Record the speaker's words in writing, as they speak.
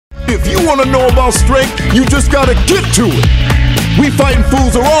you wanna know about strength, you just gotta get to it. We fighting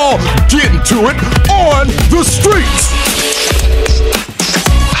fools are all getting to it on the streets.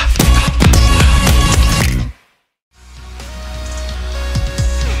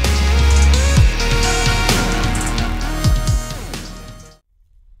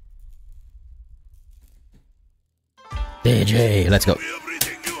 DJ, let's go.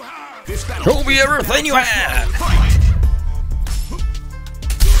 Show me everything you have.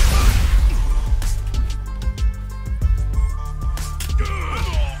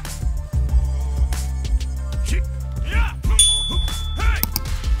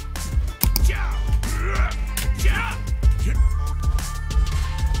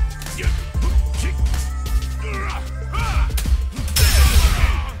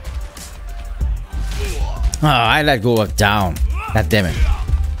 Oh, I let go of down. God damn it.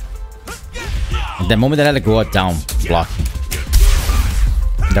 The moment that I let go of down blocking.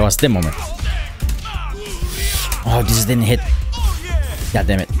 That was the moment. Oh, this didn't hit. God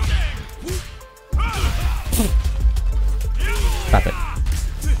damn it. Stop it.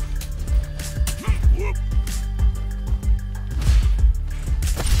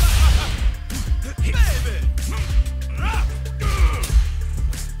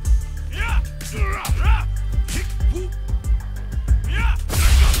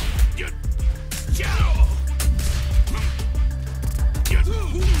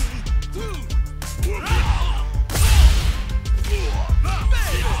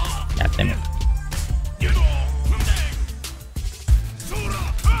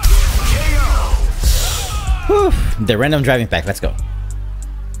 The random driving pack, let's go.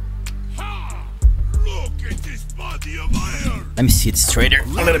 Let me see it straighter a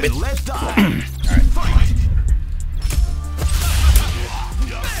little bit.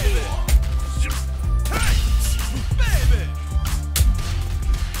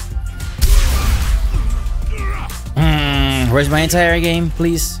 Alright. Where's my entire game,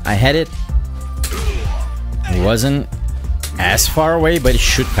 please? I had it. It wasn't as far away, but it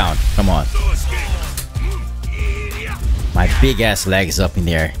should count. Come on. My big ass leg is up in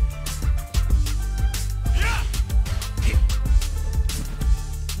the air.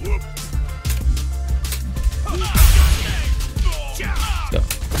 Let's go.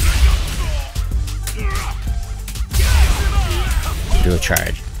 Do a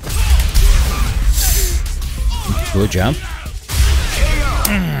charge. Do a jump.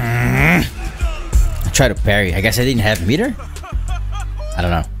 I try to parry. I guess I didn't have meter? I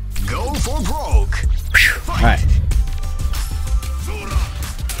don't know. Go for broke. Alright.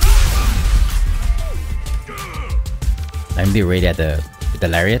 Let me be ready at the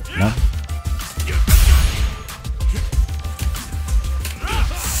lariat, no?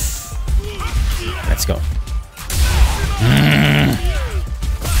 Let's go.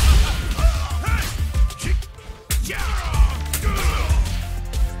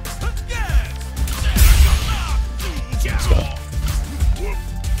 Let's go.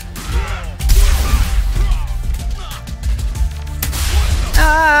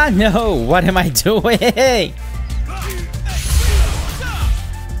 Ah, no! What am I doing?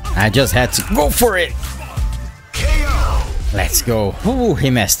 I just had to go for it. Let's go. Ooh, he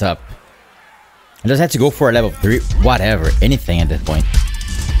messed up. I just had to go for a level 3. Whatever. Anything at that point.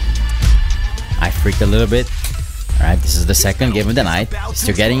 I freaked a little bit. Alright, this is the second game of the night.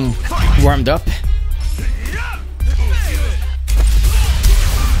 Still getting warmed up.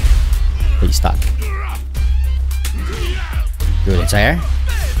 Please stop. Do it entire.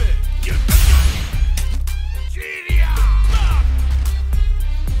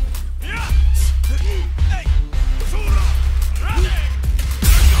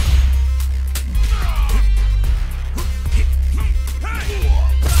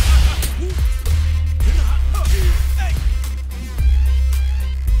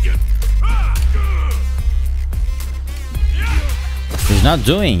 He's not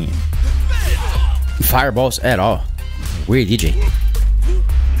doing fireballs at all. Weird DJ.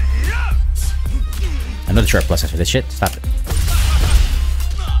 Another short plus after this shit. Stop it.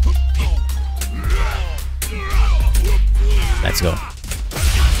 Let's go.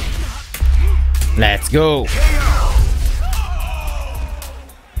 Let's go.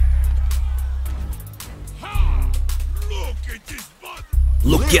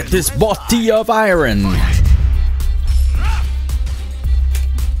 Look at this body of iron.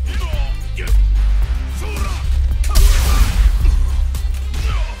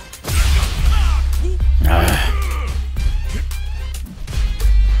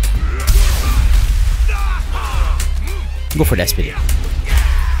 Go for that speed.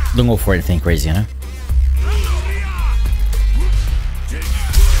 Don't go for anything crazy, you know?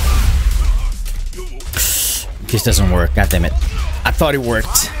 This doesn't work. God damn it. I thought it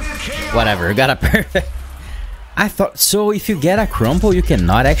worked. Whatever. Got a perfect. I thought so. If you get a crumple, you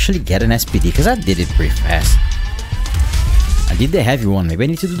cannot actually get an SPD because I did it pretty fast. I did the heavy one. Maybe I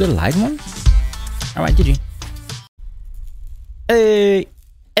need to do the light one. All right, GG. Hey,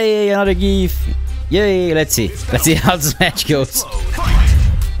 hey, another GIF. Yay! Let's see how this match goes.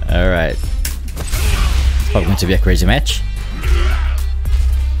 All right. It's probably going to be a crazy match.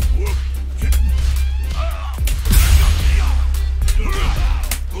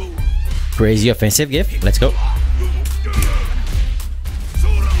 Crazy offensive GIF. Let's go.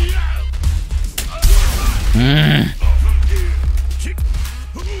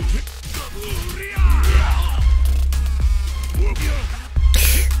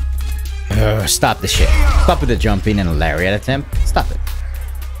 Stop this shit. Stop with the jumping and lariat attempt. Stop it.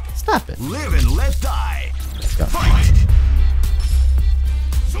 Stop it. Live and let die. Let's go.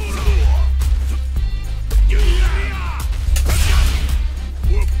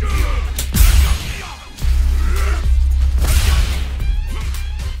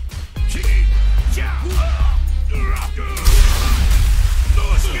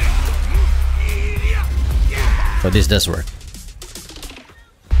 So this does work.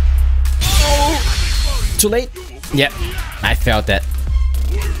 Too late? Yep, I felt that.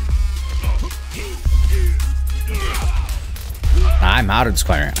 I'm out of this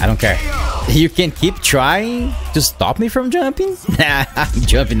corner. I don't care. You can keep trying to stop me from jumping? Nah, I'm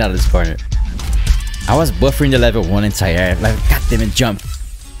jumping out of this corner. I was buffering the level 1 entire. Like, god damn it, jump.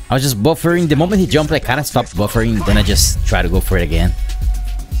 I was just buffering. The moment he jumped, I kind of stopped buffering. Then I just tried to go for it again.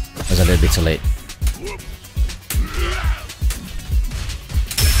 It was a little bit too late.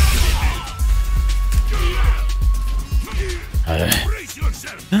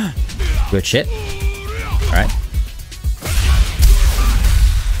 Good shit. Alright.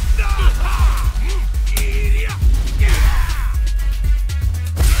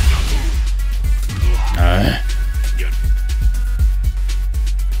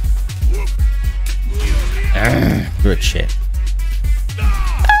 Good shit.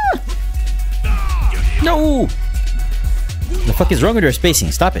 No! The fuck is wrong with your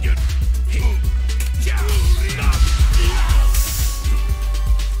spacing? Stop it.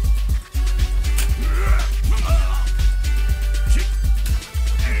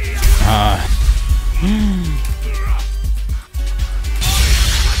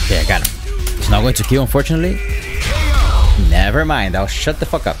 Okay, I got him. He's not going to kill, unfortunately. Never mind, I'll shut the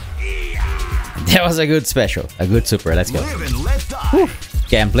fuck up. That was a good special. A good super. Let's go. Whew.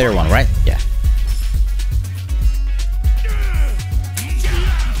 Okay, I'm player 1, right? Yeah.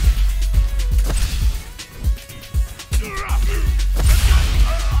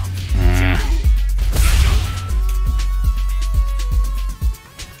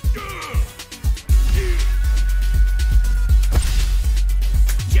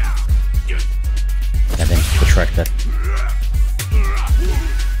 That.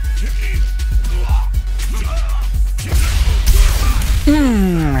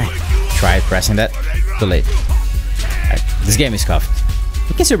 Try pressing that. Too late. Right, this game is cuffed.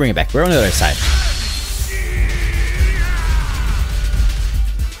 We can still bring it back. We're on the other side.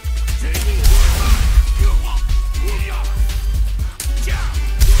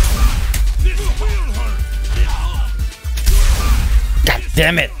 God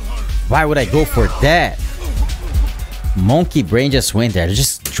damn it! Why would I go for that? Monkey brain just went there,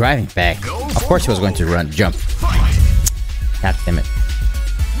 just driving back. Of course he was going to run, jump. God damn it.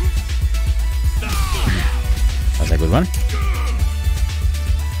 That was a good one.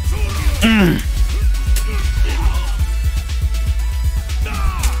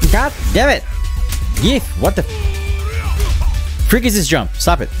 God damn it. GIF, what the frick is this jump?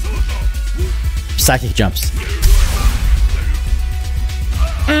 Stop it. Psychic jumps.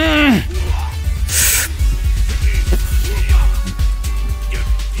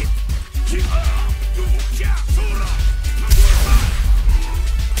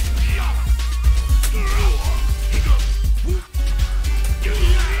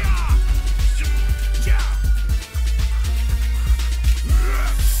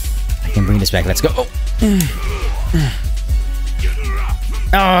 Bring this back. Let's go.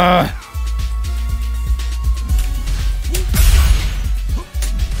 Oh.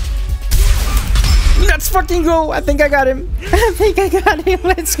 Let's fucking go. I think I got him. I think I got him.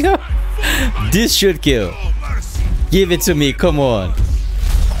 Let's go. This should kill. Give it to me. Come on.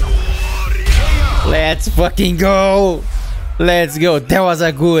 Let's fucking go. Let's go. That was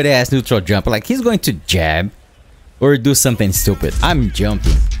a good ass neutral jump. Like he's going to jab or do something stupid. I'm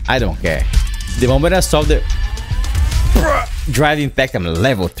jumping. I don't care. The moment I solve the drive impact, I'm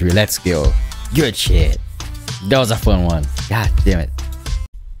level 3. Let's go. Good shit. That was a fun one. God damn it.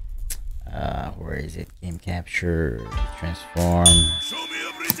 Where is it? Game capture, transform.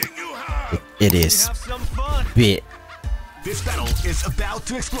 It is bit. This battle is about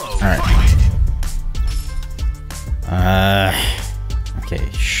to explode. All right. Okay,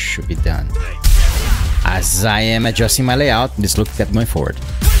 should be done. As I am adjusting my layout, this look kept going forward.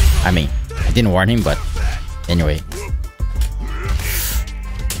 I mean, I didn't warn him, but anyway.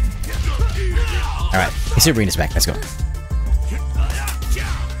 All right, let's see, bring this back. Let's go.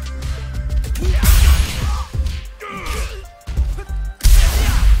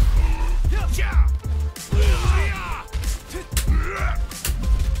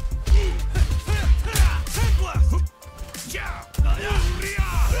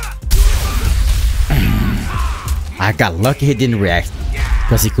 I got lucky he didn't react,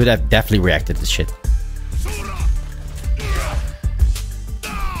 because he could have definitely reacted to shit.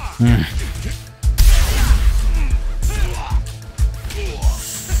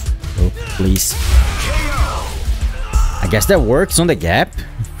 Oh, please. I guess that works on the gap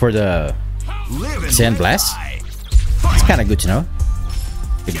for the Sand Blast. It's kind of good to know.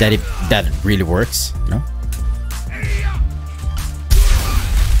 If that really works, you know?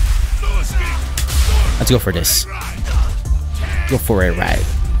 Let's go for this. Go for a ride.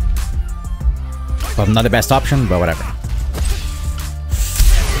 Well, not the best option, but whatever.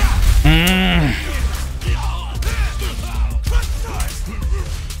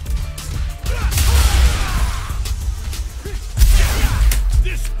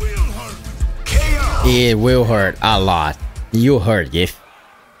 It will hurt a lot. You hurt, Gif.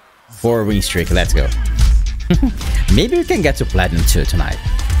 4 win streak, let's go. Maybe we can get to Platinum 2 tonight.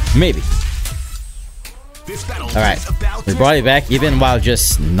 Maybe. Alright, we brought it back even while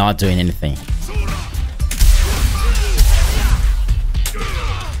just not doing anything.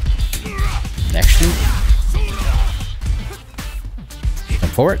 Actually, come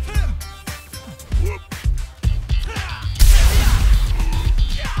forward.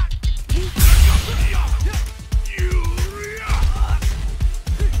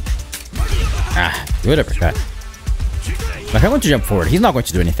 Ah, good uppercut. But I want to jump forward. He's not going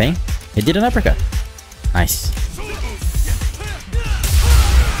to do anything. He did an uppercut. Nice.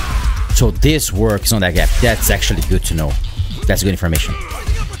 So this works on that gap. That's actually good to know. That's good information.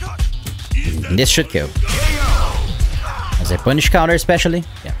 And this should kill. As a punish counter especially.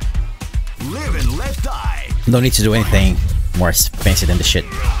 Yeah. Don't need to do anything more fancy than this shit.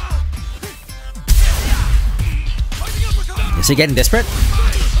 Is he getting desperate?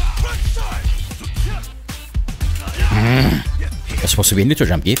 That's supposed to be a neutral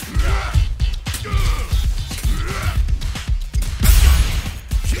jump, Gif.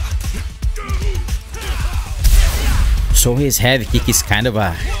 So his heavy kick is kind of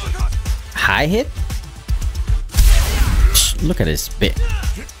a high hit. Look at this bit.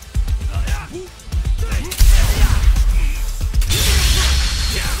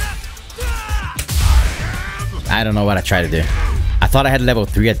 I don't know what I tried to do. I thought I had level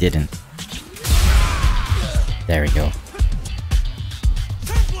 3, I didn't. There we go.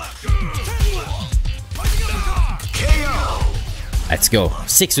 Let's go.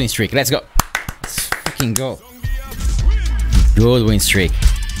 6 win streak. Let's go. Let's fucking go. Good win streak.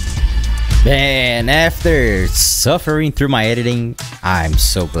 Man, after suffering through my editing, I'm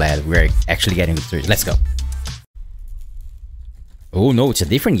so glad we're actually getting victories. Let's go. Oh no, it's a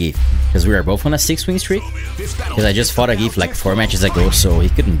different Gif. Because we are both on a 6 win streak. Because I just fought a Gif like 4 matches ago, so he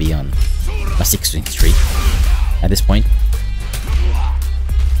couldn't be on a 6 win streak at this point.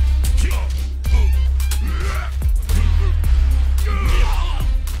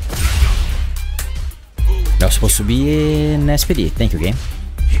 That was supposed to be an SPD. Thank you, game.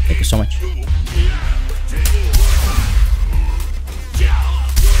 Thank you so much.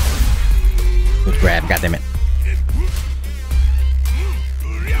 Good grab, goddammit.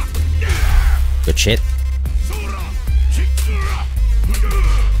 Good shit.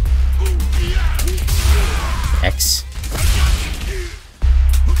 X.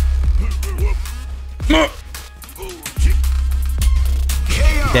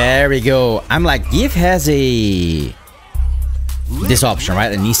 There we go. I'm like, Gif has this option,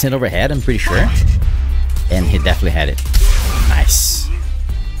 right? An instant overhead, I'm pretty sure. And he definitely had it. Nice.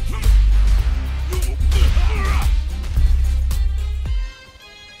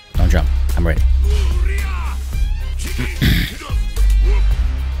 Don't jump. I'm ready.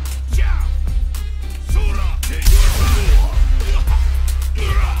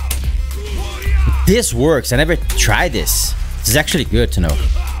 This works. I never tried this. This is actually good to know.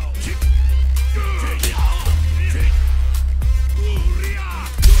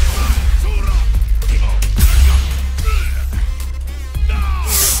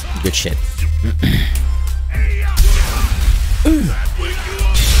 shit.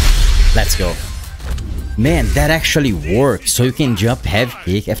 Let's go. Man, that actually works. So you can jump heavy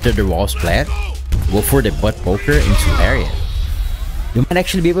kick after the wall splat, go for the butt poker into lariat. You might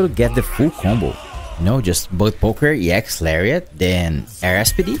actually be able to get the full combo. You know, just butt poker, EX, lariat, then air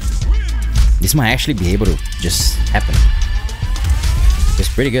SPD. This might actually be able to just happen. It's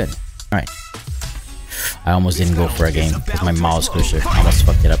pretty good. Alright. I almost didn't go for a game because my mouse cursor almost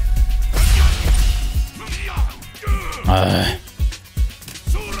fucked it up.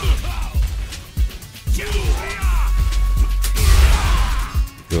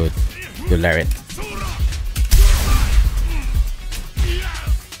 Good. Good lariat.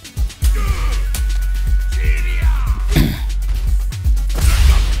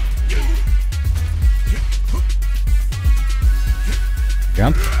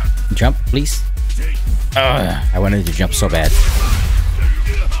 Jump. Jump, please. I wanted to jump so bad.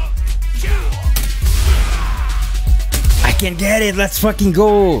 I can get it. Let's fucking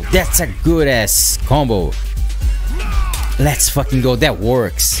go. That's a good ass combo. Let's fucking go. That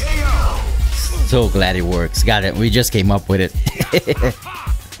works. So glad it works. Got it. We just came up with it.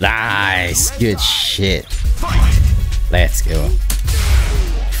 Nice. Good shit. Let's go.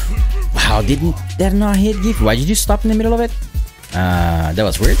 Wow, didn't that not hit Gift? Why did you stop in the middle of it? That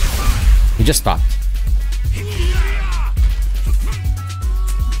was weird. He just stopped.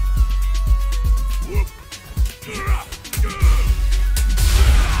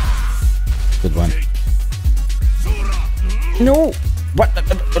 Good one. No! What?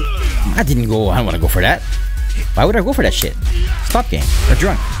 I didn't go. I don't want to go for that. Why would I go for that shit? Stop game. You're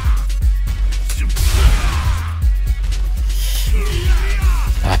drunk.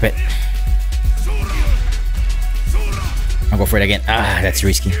 Stop it. I'll go for it again. Ah, that's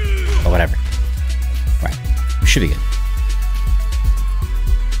risky. But whatever. Right. We should be good.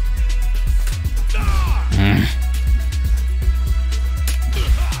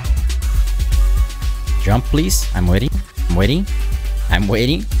 Jump, please. I'm waiting. I'm waiting. I'm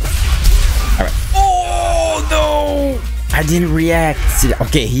waiting. Alright. Oh, no! I didn't react.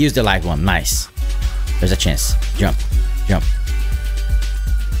 Okay, he used the light one. Nice. There's a chance. Jump. Jump.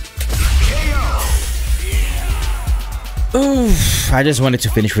 Oof, I just wanted to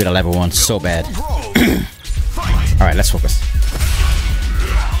finish with a level 1 so bad. Alright, let's focus.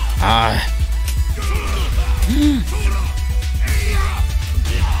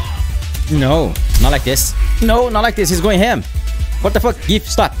 No, not like this. No, not like this. He's going ham. What the fuck? Gift,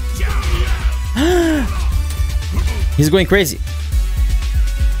 stop. He's going crazy.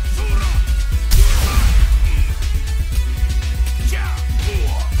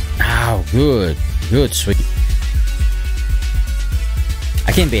 Ow, good. Good, sweet.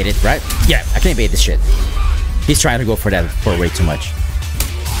 I can't bait it, right? Yeah, I can't bait this shit. He's trying to go for that for way too much.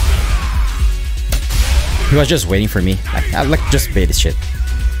 He was just waiting for me. I like just bait this shit.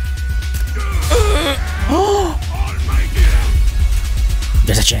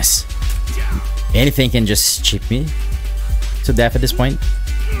 There's a chance. Anything can just chip me to death at this point.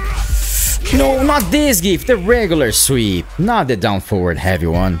 No, not this gift. The regular sweep, not the down forward heavy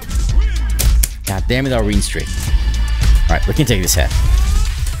one. God damn it, our win streak. All right, we can take this head.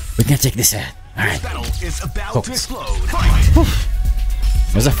 We can take this head. All right. Focus.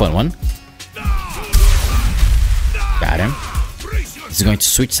 It was a fun one. Got him. This is going to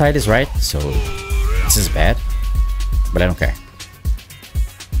switch side is right, so this is bad, but I don't care.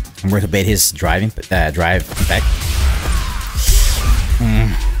 I'm going to bait his drive impact.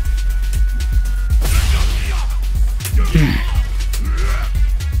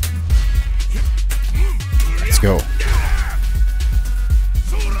 Let's go.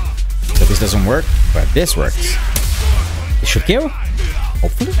 So this doesn't work, but this works. It should kill,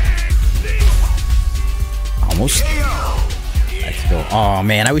 hopefully. Almost. Let's go. Oh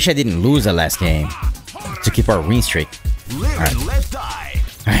man, I wish I didn't lose the last game to keep our win streak. Alright.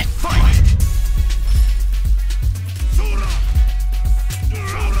 Alright.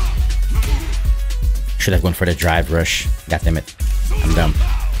 Should have gone for the drive rush. God damn it. I'm dumb.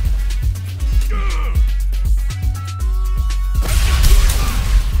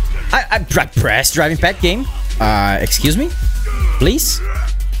 I pressed driving pack game. Excuse me? Please?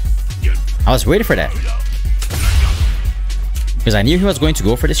 I was waiting for that. Because I knew he was going to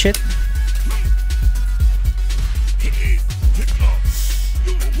go for this shit.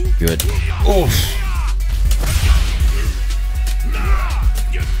 Good. Oof.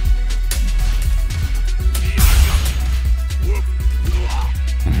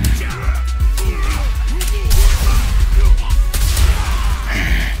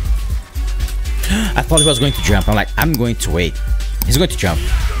 I thought he was going to jump. I'm like, I'm going to wait. He's going to jump.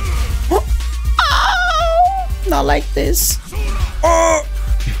 Not like this. Oh!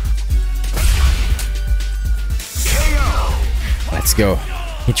 Let's go.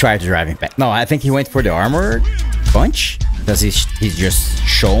 He tried to drive him back. No, I think he went for the armor punch. Because he's just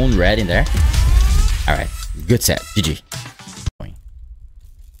shown red in there. Alright. Good set. GG.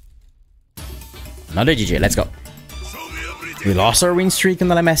 Another GG. Let's go. We lost our win streak in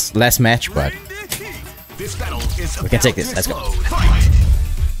the last match, but we can take this. Let's go.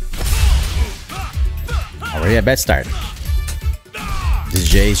 Already a bad start. This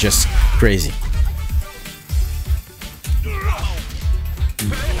Jay is just crazy.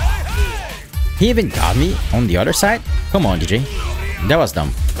 He even got me on the other side? Come on, DJ. That was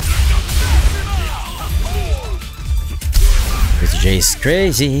dumb. This DJ is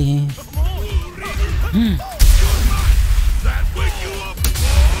crazy.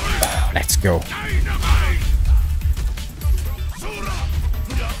 Let's go.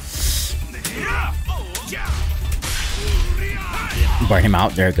 Burn him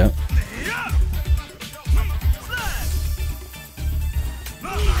out. There we go.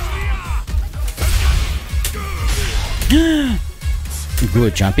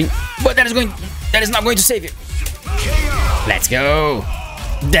 Good jumping, but that is not going to save you. Let's go.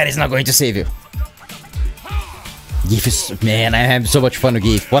 That is not going to save you. Zangief is, man, I have so much fun with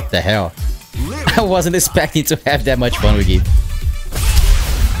Zangief. What the hell? I wasn't expecting to have that much fun with Zangief.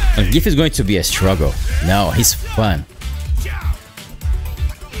 Zangief is going to be a struggle. No, he's fun.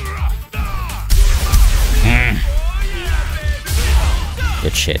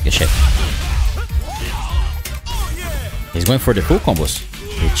 Good shit, good shit. He's going for the full combos,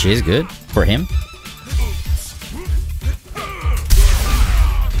 which is good for him.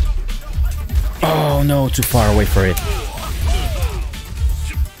 Oh no, too far away for it.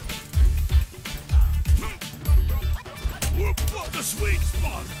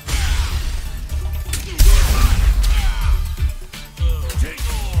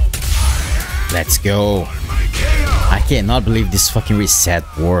 Let's go. I cannot believe this fucking reset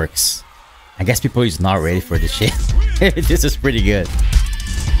works. I guess people is not ready for this shit. This is pretty good.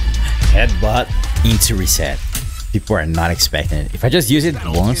 Headbutt into reset. People are not expecting it. If I just use it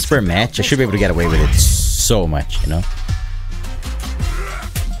once per match, I should be able to get away with it so much, you know?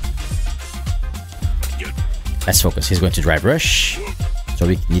 Let's focus. He's going to drive rush. So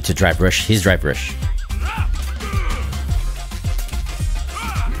we need to drive rush his drive rush.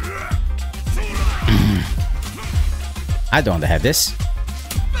 I don't want to have this.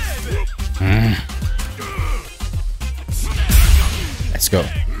 Let's go.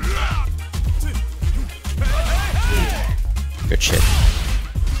 Good shit.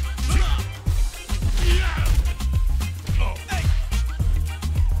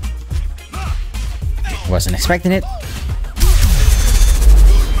 Wasn't expecting it.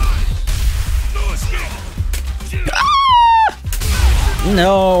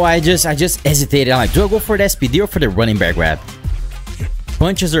 No, I just hesitated. I'm like, do I go for the SPD or for the running back grab?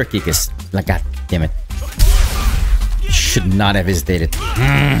 Punches or kicks? Like, god damn it. Should not have hesitated.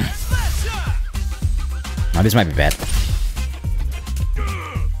 Now this might be bad.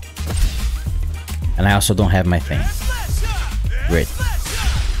 And I also don't have my thing. Great.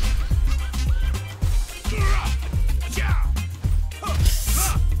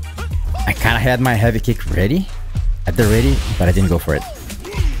 I kind of had my heavy kick ready. At the ready, but I didn't go for it.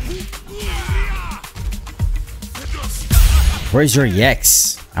 Where's your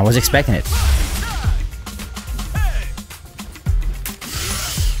EX? I was expecting it.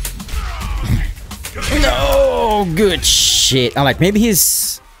 No, good shit. I'm like, maybe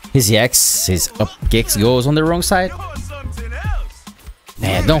his EX, his up kicks goes on the wrong side.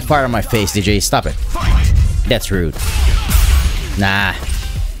 Man, don't fire on my face, DJ. Stop it. That's rude. Nah,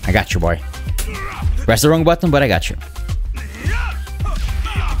 I got you, boy. Press the wrong button, but I got you.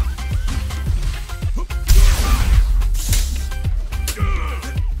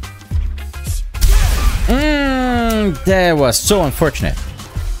 That was so unfortunate.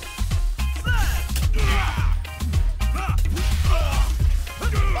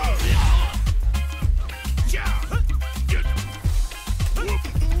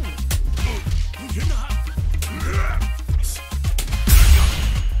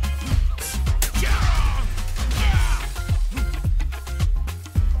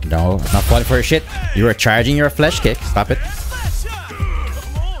 No, not falling for your shit. You were charging your flash kick. Stop it.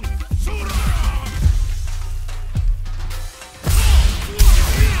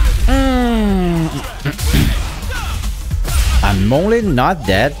 I'm only not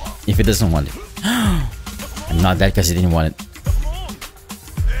dead if he doesn't want it. I'm not dead because he didn't want it.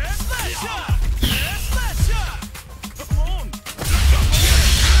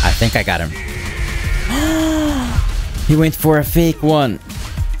 I think I got him. He went for a fake one.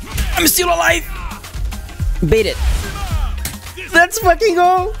 I'm still alive. Bait it. Let's fucking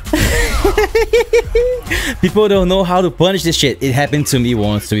go. People don't know how to punish this shit. It happened to me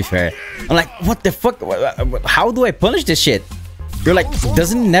once, to be fair. I'm like, what the fuck? How do I punish this shit? You're like,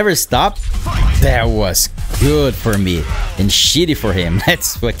 doesn't it never stop? That was good for me and shitty for him.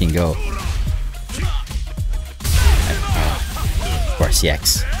 Let's fucking go. Of course,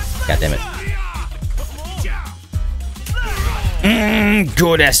 EX. God damn it.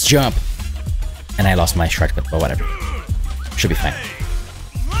 Good ass jump. And I lost my shortcut, but whatever. Should be fine.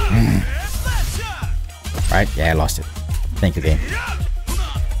 Right? Yeah, I lost it. Thank you, game.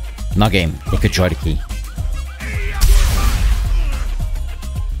 Not game. They could try the key.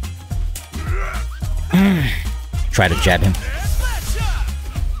 Try to jab him.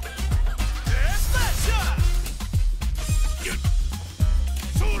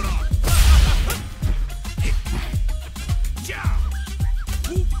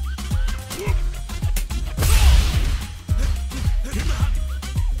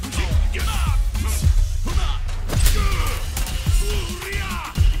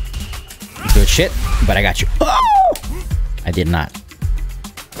 Good shit, but I got you. Oh! I did not.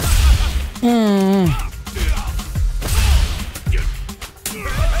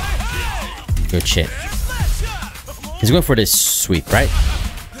 Good shit. He's going for this sweep, right?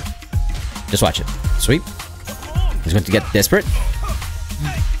 Just watch it. Sweep. He's going to get desperate.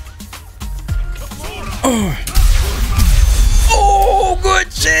 Oh,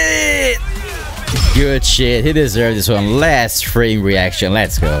 good shit! Good shit. He deserved this one. Last frame reaction.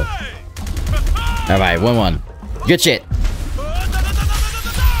 Let's go. Alright, 1-1. Good shit.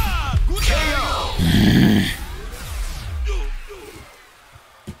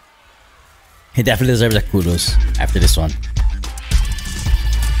 He definitely deserves a kudos after this one.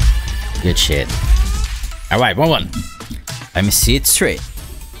 Good shit. Alright, 1-1. Let me see it straight.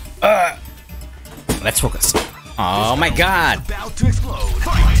 Let's focus. Oh my god.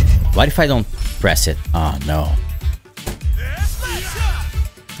 What if I don't press it? Oh no.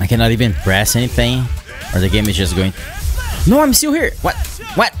 I cannot even press anything, or the game is just going. No, I'm still here. What?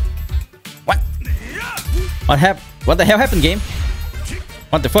 What? What? What the hell happened, game?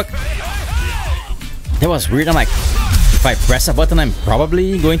 What the fuck? That was weird. I'm like, if I press a button, I'm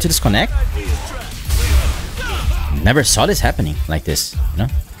probably going to disconnect. Never saw this happening like this, you know?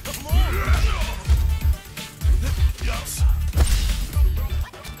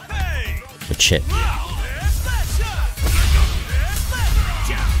 Good shit.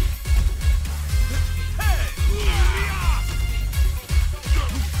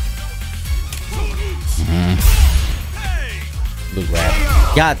 Good grab.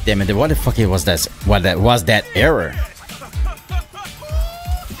 God damn it! What the fuck was that? What that was that error?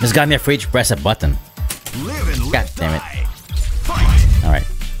 This got me afraid to press a button. God damn it! All right.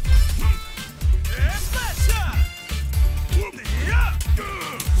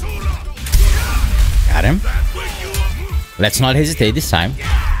 Got him. Let's not hesitate this time.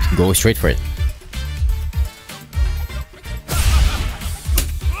 Go straight for it.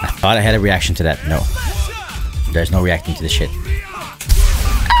 I thought I had a reaction to that. No. There's no reacting to this shit.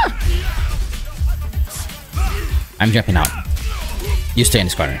 Ah! I'm jumping out. You stay in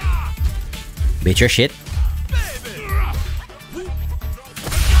this corner. Beat your shit.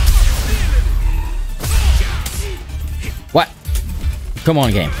 What? Come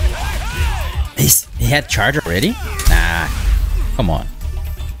on, game. He had charge already? Nah. Come on.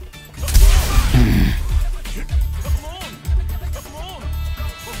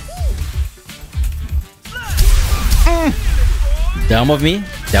 Dumb of me.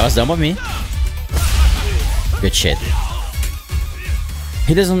 That was dumb of me. Good shit.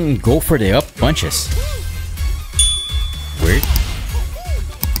 He doesn't go for the up punches. Weird.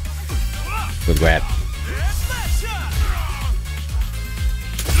 Good grab.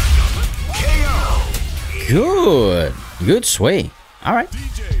 Good. Good sway. Alright.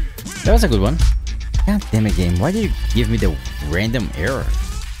 That was a good one. God damn it, game. Why did you give me the random error?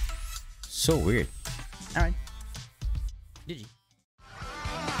 So weird. Alright. GG.